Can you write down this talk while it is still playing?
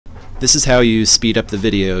This is how you speed up the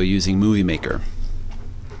video using Movie Maker.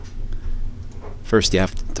 First you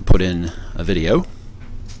have to put in a video.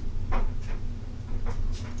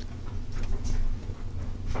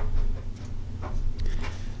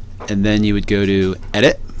 And then you would go to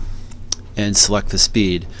Edit and select the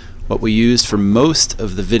speed. What we used for most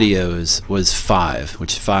of the videos was 5,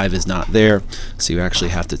 which 5 is not there, so you actually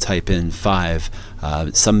have to type in 5.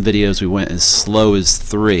 Some videos we went as slow as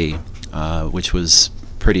 3, which was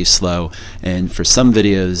pretty slow, and for some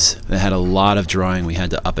videos that had a lot of drawing we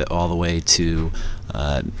had to up it all the way to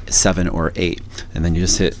 7 or 8, and then you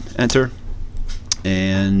just hit enter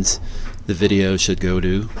and the video should go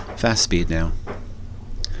to fast speed now.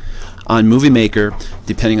 On Movie Maker,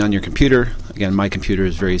 depending on your computer, again my computer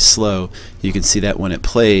is very slow, you can see that when it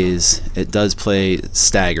plays, it does play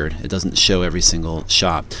staggered. It doesn't show every single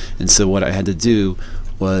shot. And so what I had to do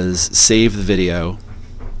was save the video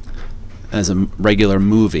as a regular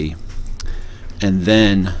movie, and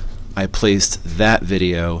then I placed that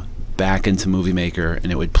video back into Movie Maker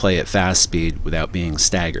and it would play at fast speed without being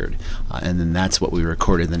staggered. And then that's what we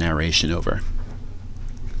recorded the narration over.